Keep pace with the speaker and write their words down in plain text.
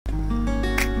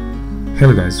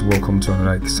Hello guys, welcome to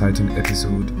another exciting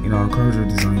episode in our CorelDraw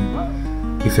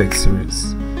design effect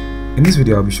series. In this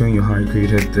video I'll be showing you how I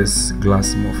created this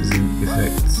Glassmorphism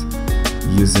effect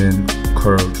using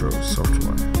CorelDraw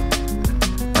Software.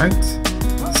 Right?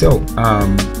 So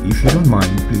if you don't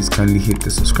mind, please kindly hit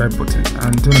the subscribe button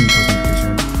and turn on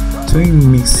the notification so you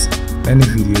miss any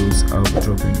videos I'll be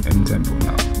dropping anytime from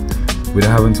now.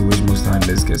 Without having to waste much time,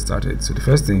 let's get started. So the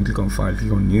first thing, click on File,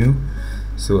 click on New.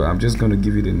 So I'm just going to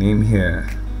give you the name here,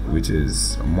 which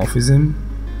is Morphism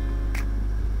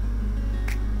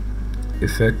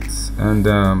effects, and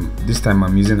this time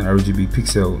I'm using RGB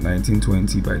pixel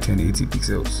 1920 by 1080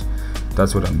 pixels.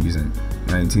 That's what I'm using,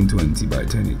 1920 by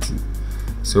 1080.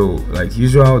 So like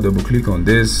usual, double click on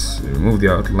this, remove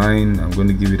the outline. I'm going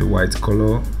to give it a white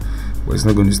color, but it's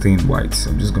not going to stay in white, so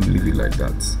I'm just going to leave it like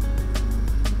that.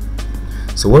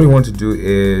 So what you want to do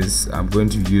is I'm going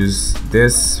to use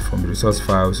this from the resource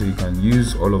file, so you can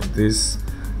use all of this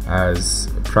as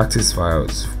practice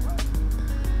files.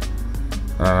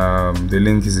 The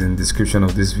link is in the description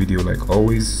of this video like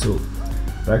always. So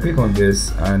right click on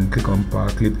this and click on power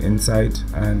clip inside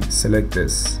and select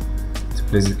this to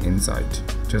place it inside,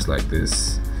 just like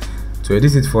this. To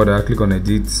edit it further, click on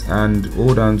edit and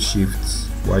hold down shift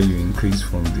while you increase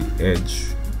from the edge,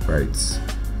 right?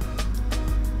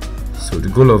 So the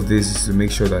goal of this is to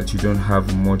make sure that you don't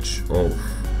have much of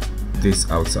this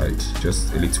outside,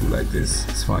 just a little like this,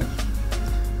 it's fine.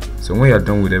 So when you're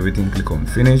done with everything, click on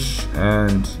finish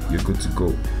and you're good to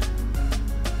go.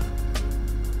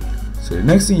 So the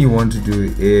next thing you want to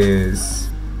do is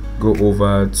go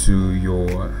over to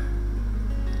your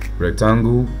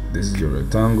rectangle. This is your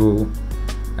rectangle,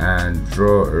 and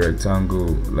draw a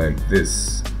rectangle like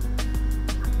this,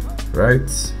 right?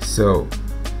 So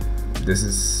this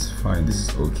is fine, this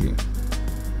is okay.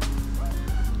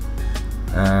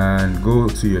 And go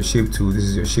to your shape tool. This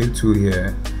is your shape tool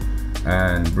here,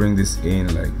 and bring this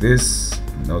in like this,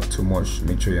 not too much,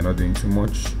 make sure you're not doing too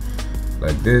much,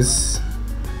 like this.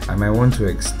 I might want to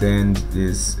extend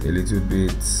this a little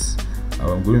bit.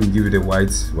 I'm going to give it a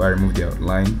white while I remove the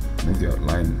outline. Move the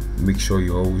outline, make sure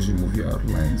you always remove your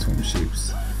outlines from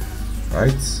shapes, right?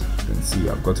 You can see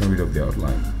I've gotten rid of the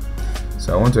outline.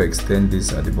 So I want to extend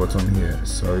this at the bottom here,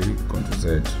 sorry, Ctrl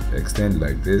Z, extend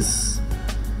like this.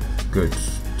 Good,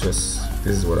 just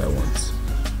this is what I want.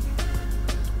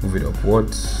 Move it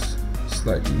upward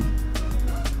slightly.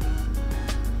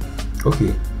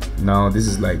 Okay, now this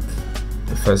is like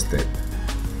the first step.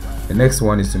 The next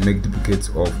one is to make duplicates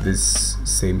of these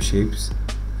same shapes.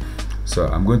 So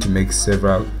I'm going to make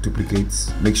several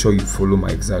duplicates. Make sure you follow my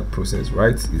exact process,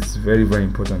 right? It's very, very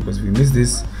important, because if you miss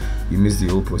this, you miss the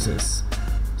whole process.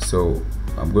 So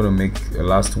I'm going to make a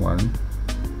last one.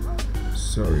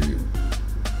 Sorry,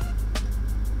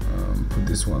 put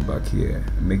this one back here.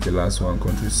 Make the last one.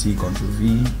 Ctrl C, Ctrl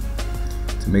V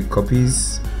to make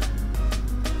copies.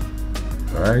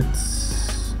 All right.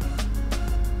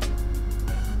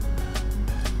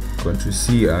 Ctrl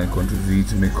C and Ctrl V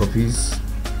to make copies.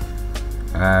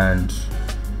 And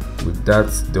with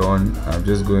that done, I'm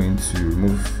just going to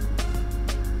remove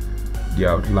the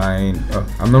outline.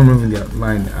 I'm not removing the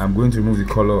outline, I'm going to remove the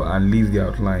color and leave the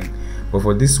outline. But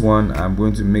for this one, I'm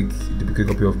going to make a duplicate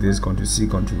copy of this. Ctrl C,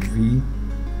 Ctrl V,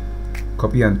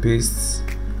 copy and paste.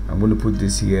 I'm going to put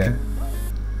this here,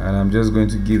 and I'm just going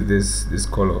to give this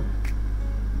color,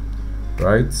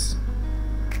 right?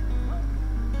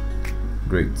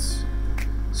 Great.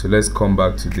 So let's come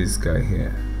back to this guy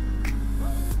here.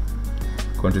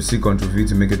 Ctrl C, Ctrl V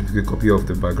to make a duplicate copy of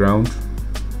the background.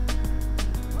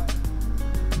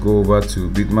 Go over to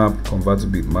bitmap, convert to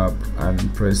bitmap,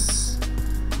 and press,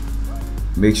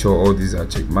 make sure all these are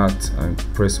check marked, and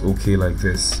press OK like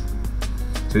this.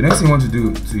 So the next thing you want to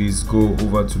do is go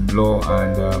over to blur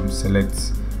and select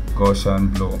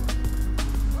Gaussian blur,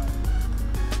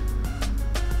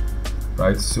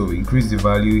 right? So increase the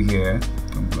value here.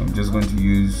 I'm just going to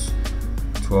use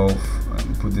 12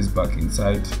 and put this back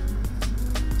inside.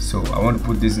 So I want to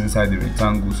put this inside the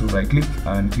rectangle, so right click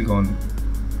and click on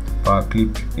power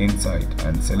clip inside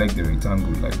and select the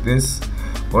rectangle like this.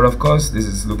 But of course this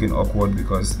is looking awkward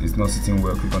because it's not sitting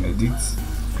well. Click on edit,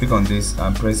 click on this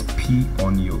and press P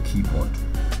on your keyboard.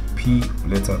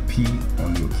 Letter P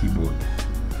on your keyboard.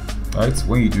 Right,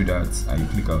 when you do that and you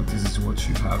click out, this is what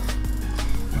you have.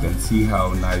 You can see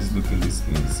how nice looking this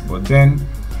is. But then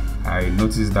I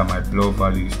noticed that my blur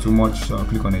value is too much, so I'll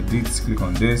click on edit, click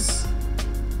on this,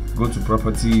 go to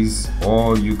properties,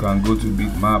 or you can go to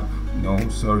bitmap,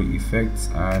 effects,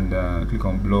 and click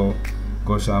on blur,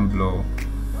 Gaussian blur,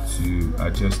 to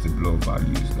adjust the blur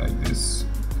values like this,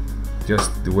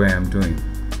 just the way I'm doing.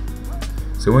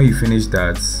 So when you finish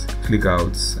that, click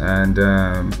out, and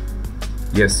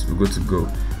yes, we're good to go.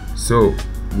 So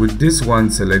with this one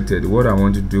selected, what I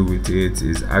want to do with it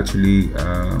is actually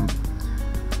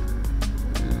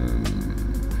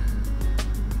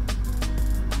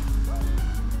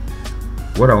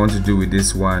what I want to do with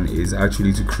this one is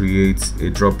actually to create a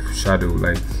drop shadow,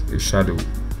 like a shadow,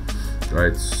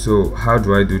 right? So how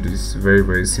do I do this?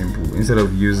 Very simple. Instead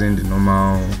of using the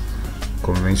normal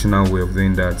conventional way of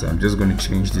doing that, I'm just going to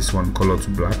change this one color to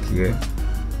black here,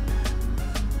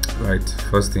 right?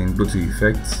 First thing, go to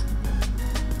effects.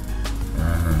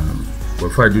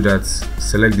 Before I do that,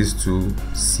 select these two,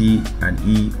 C and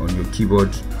E on your keyboard,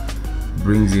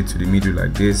 brings it to the middle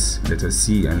like this, letter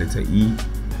C and letter E.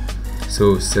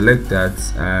 So select that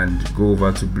and go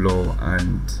over to blur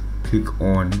and click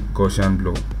on Gaussian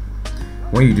blur.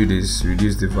 When you do this,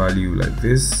 reduce the value like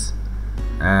this,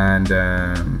 and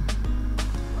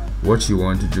what you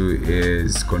want to do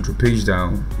is control page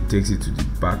down. It takes it to the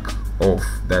back of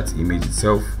that image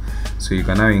itself, so you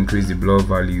can now increase the blur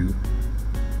value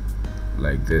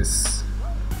like this.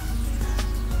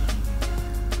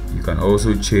 You can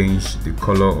also change the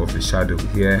color of the shadow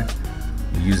here.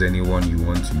 Use any one you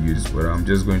want to use, but I'm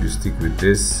just going to stick with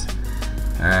this,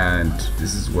 and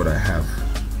this is what I have.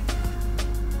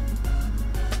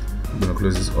 I'm going to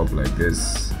close this up like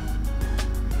this.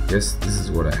 Yes, this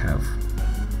is what I have.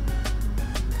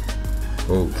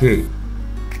 Okay,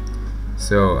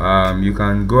 so you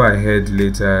can go ahead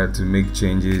later to make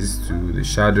changes to the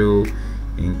shadow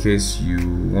in case you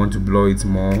want to blur it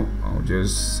more. I'll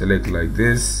just select like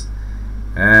this,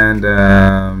 and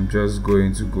I'm just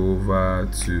going to go over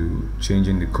to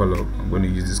changing the color. I'm going to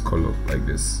use this color like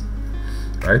this,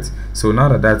 right? So now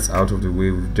that that's out of the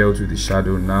way, we've dealt with the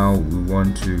shadow. Now we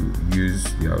want to use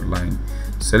the outline.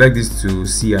 Select these two,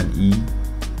 C and E,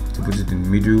 to put it in the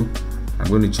middle. I'm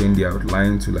going to change the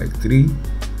outline to like 3,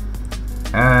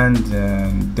 and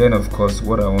then of course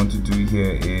what I want to do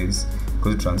here is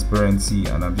go to transparency,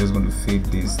 and I'm just going to fade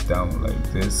this down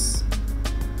like this.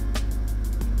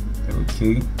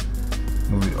 Okay,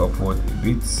 move it upward a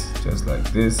bit, just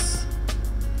like this.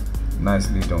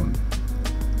 Nicely done.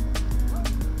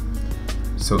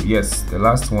 So yes, the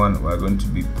last one we're going to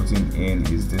be putting in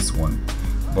is this one,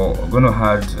 but we're going to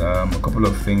add a couple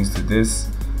of things to this.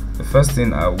 The first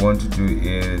thing I want to do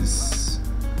is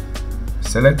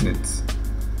select it,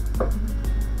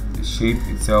 the shape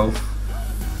itself,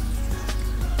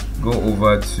 go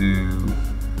over to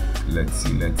let's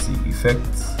see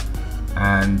effects,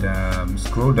 and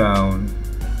scroll down,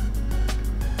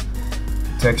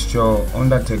 texture.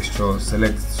 Under texture,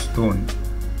 select stone,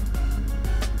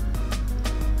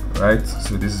 right?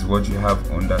 So this is what you have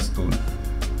under stone.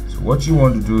 So what you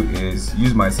want to do is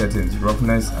use my settings,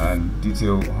 roughness and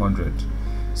detail 100.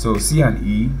 So C and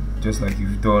E, just like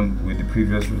you've done with the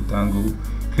previous rectangle,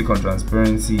 click on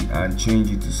transparency and change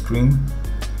it to screen.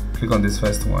 Click on this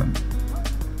first one.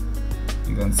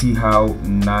 You can see how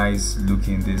nice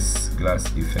looking this glass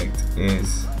effect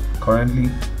is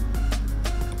currently,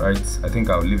 right? I think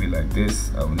I'll leave it like this.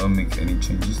 I will not make any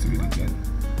changes to it again.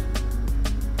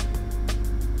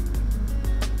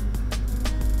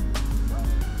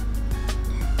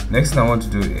 Next thing I want to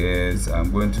do is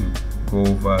I'm going to go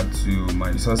over to my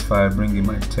resource file, bring in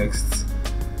my text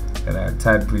that I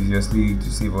typed previously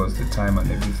to save us the time and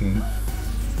everything,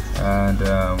 and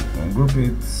ungroup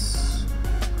it.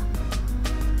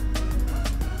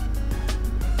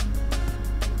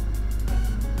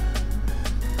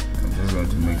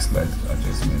 To make slight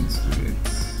adjustments to it.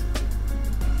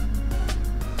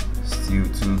 Still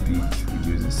too big,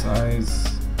 reduce the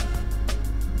size.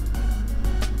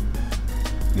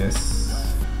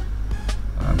 Yes,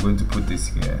 I'm going to put this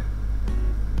here.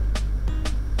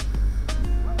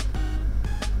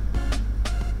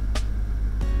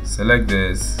 Select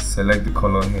this, select the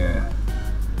color here,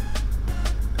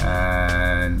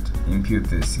 and impute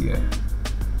this here,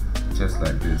 just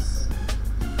like this.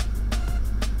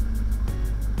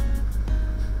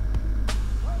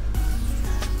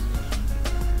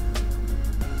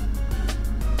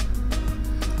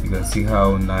 You can see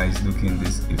how nice looking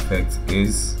this effect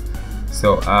is.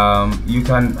 So you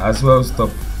can as well stop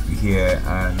here,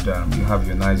 and you have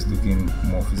your nice looking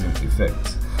morphism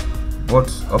effect. But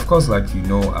of course, like you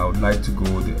know, I would like to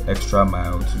go the extra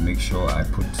mile to make sure I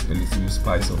put a little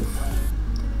spice of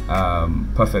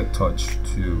perfect touch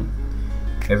to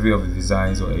every of the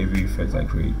designs or every effect I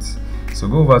create. So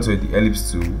go over to the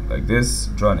ellipse tool like this,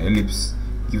 draw an ellipse,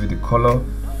 give it the color,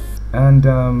 and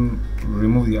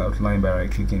remove the outline by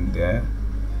right clicking there.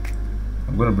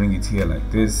 I'm going to bring it here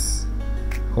like this.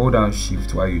 Hold down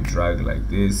shift while you drag like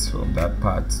this from that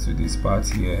part to this part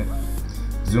here.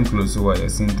 zoom close so you're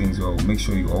seeing things well. Make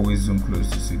sure you always zoom close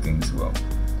to see things well.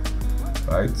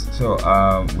 Right, so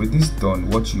with this done,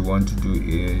 what you want to do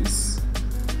is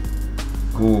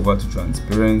go over to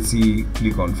transparency,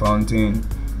 click on fountain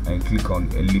and click on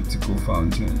elliptical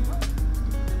fountain.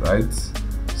 Right,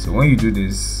 so when you do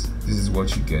this, this is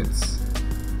what you get.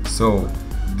 So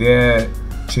there,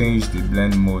 change the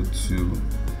blend mode to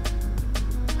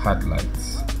hard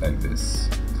lights like this.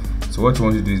 So what you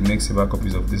want to do is make several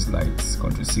copies of these lights.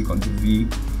 Ctrl C, Ctrl V,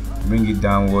 bring it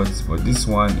downwards, but this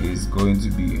one is going to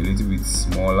be a little bit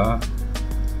smaller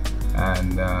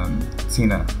and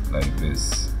thinner like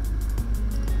this.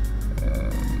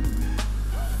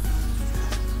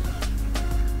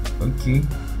 Okay,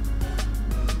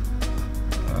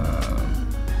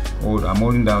 I'm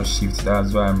holding down shift,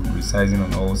 that's why I'm resizing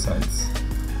on all sides.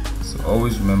 So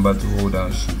always remember to hold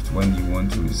down shift when you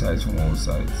want to resize from all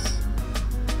sides.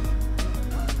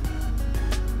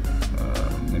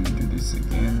 Let me do this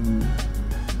again.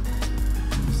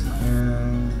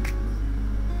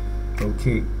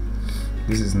 Okay,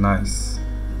 this is nice.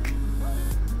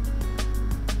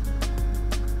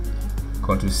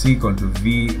 Ctrl C, Ctrl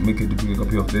V, make a duplicate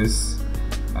copy of this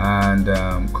and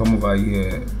come over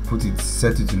here,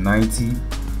 set it to 90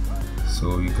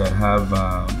 so you can have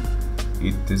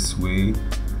it this way.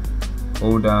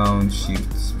 Hold down shift.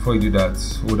 Before you do that,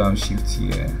 hold down shift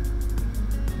here.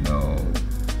 No,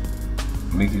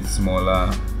 make it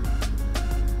smaller.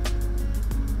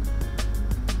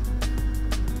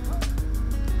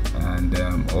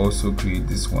 And also create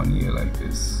this one here like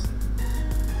this.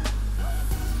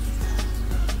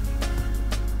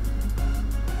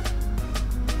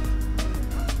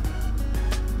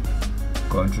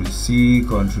 Ctrl C,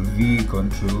 Ctrl V,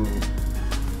 Ctrl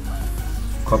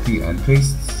copy and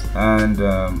paste, and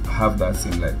have that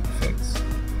same light effect.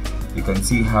 You can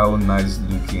see how nice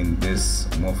looking this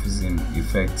morphism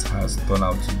effect has turned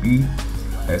out to be,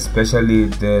 especially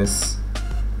this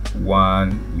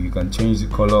one. You can change the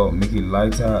color, make it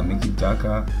lighter, make it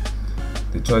darker.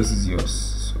 The choice is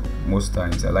yours. So most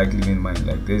times I like leaving mine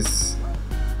like this.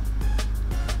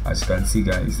 As you can see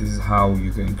guys, this is how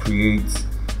you can create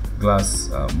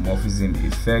Glassmorphism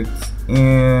effect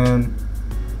in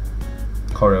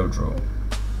CorelDraw,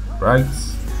 right?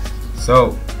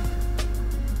 So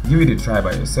give it a try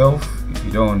by yourself. If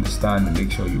you don't understand,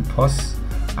 make sure you pause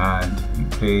and you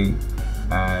play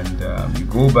and you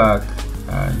go back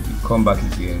and you come back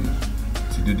again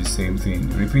to do the same thing.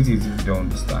 Repeat it if you don't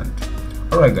understand.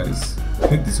 Alright guys,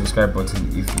 click the subscribe button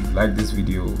if you like this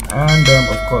video, and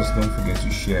of course don't forget to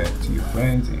share to your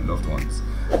friends and loved ones.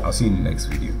 I'll see you in the next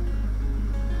video.